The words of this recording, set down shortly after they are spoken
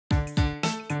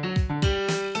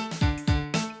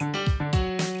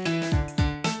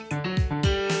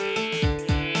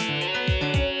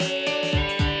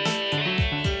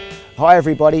Hi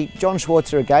everybody, John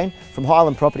Schwarzer again from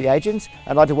Highland Property Agents.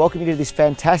 I'd like to welcome you to this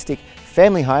fantastic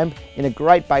family home in a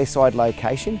great bayside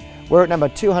location. We're at number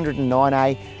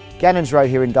 209A, Gannons Road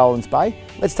here in Dolans Bay.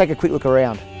 Let's take a quick look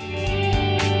around.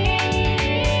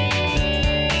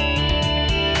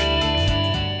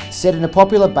 Set in a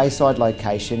popular bayside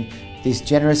location, this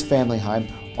generous family home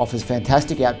offers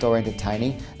fantastic outdoor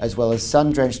entertaining as well as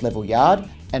sun-drenched level yard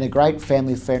and a great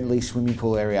family-friendly swimming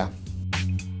pool area.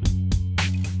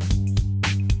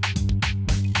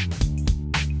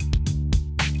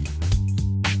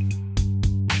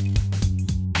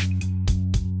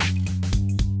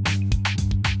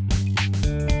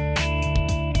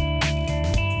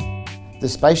 The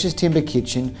spacious timber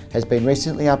kitchen has been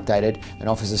recently updated and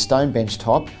offers a stone bench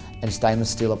top and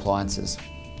stainless steel appliances,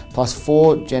 plus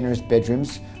 4 generous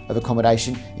bedrooms of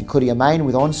accommodation, including a main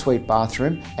with ensuite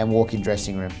bathroom and walk-in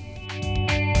dressing room.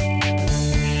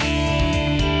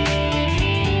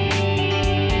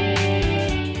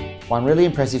 One really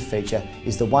impressive feature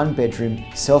is the 1-bedroom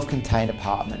self-contained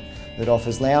apartment that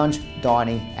offers lounge,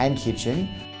 dining and kitchen.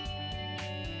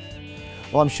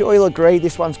 Well, I'm sure you'll agree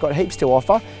this one's got heaps to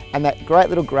offer, and that great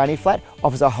little granny flat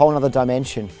offers a whole other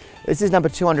dimension. This is number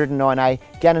 209A,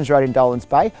 Gannons Road in Dolans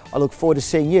Bay. I look forward to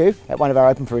seeing you at one of our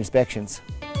open for inspections.